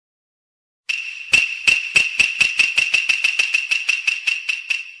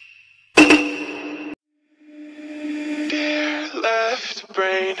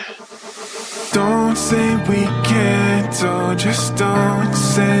brain. Don't say we can't, oh, just don't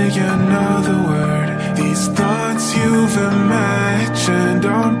say another word. These thoughts you've imagined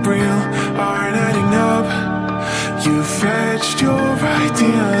aren't real, aren't adding up. You fetched your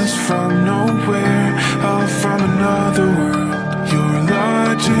ideas from nowhere, all from another world. Your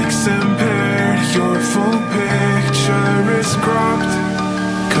logic's impaired, your full picture is cropped.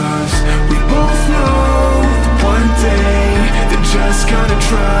 'Cause we both know one day they're just gonna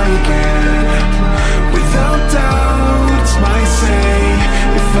try again. Without doubt, might say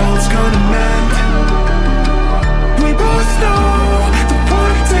if all's gonna mend. We both know that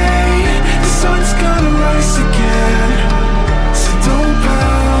one day the sun's gonna rise again. So don't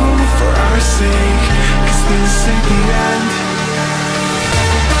pout for our sake, 'cause this ain't the end.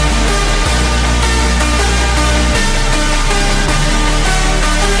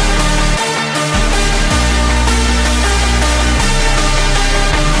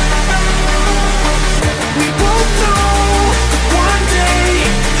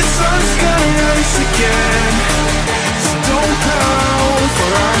 Again. So don't pout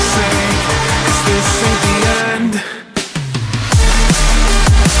for our sake, 'cause this ain't the end.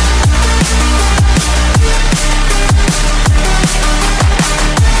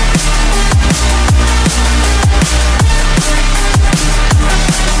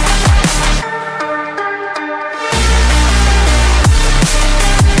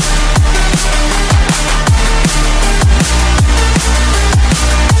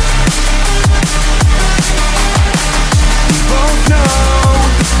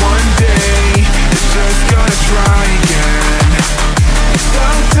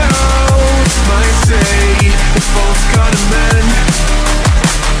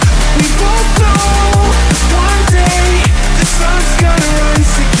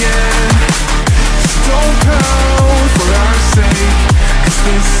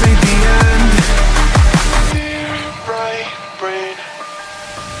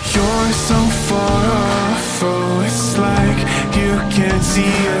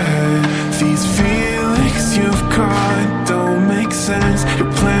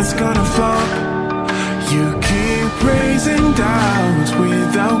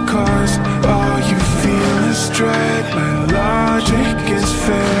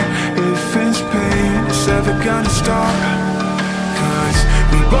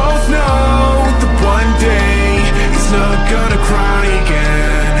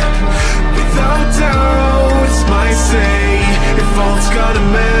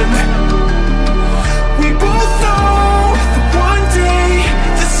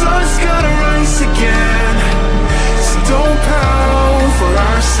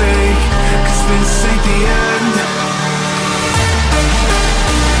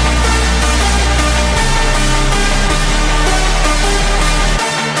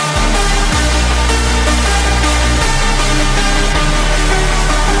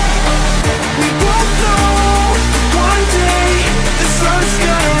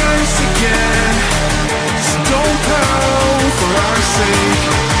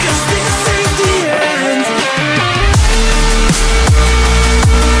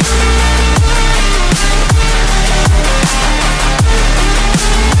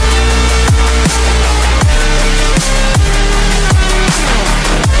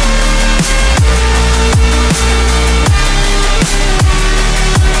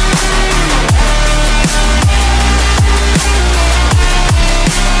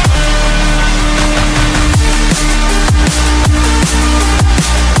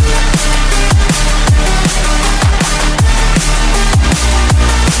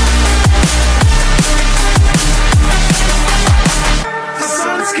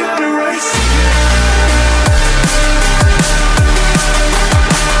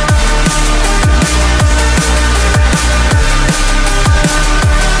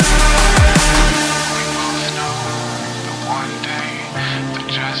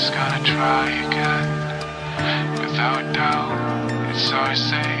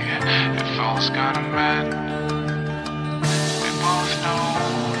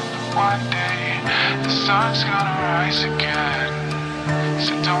 Sun's gonna rise again,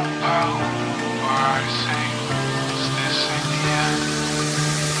 so don't pout for our sake, 'cause this ain't the end.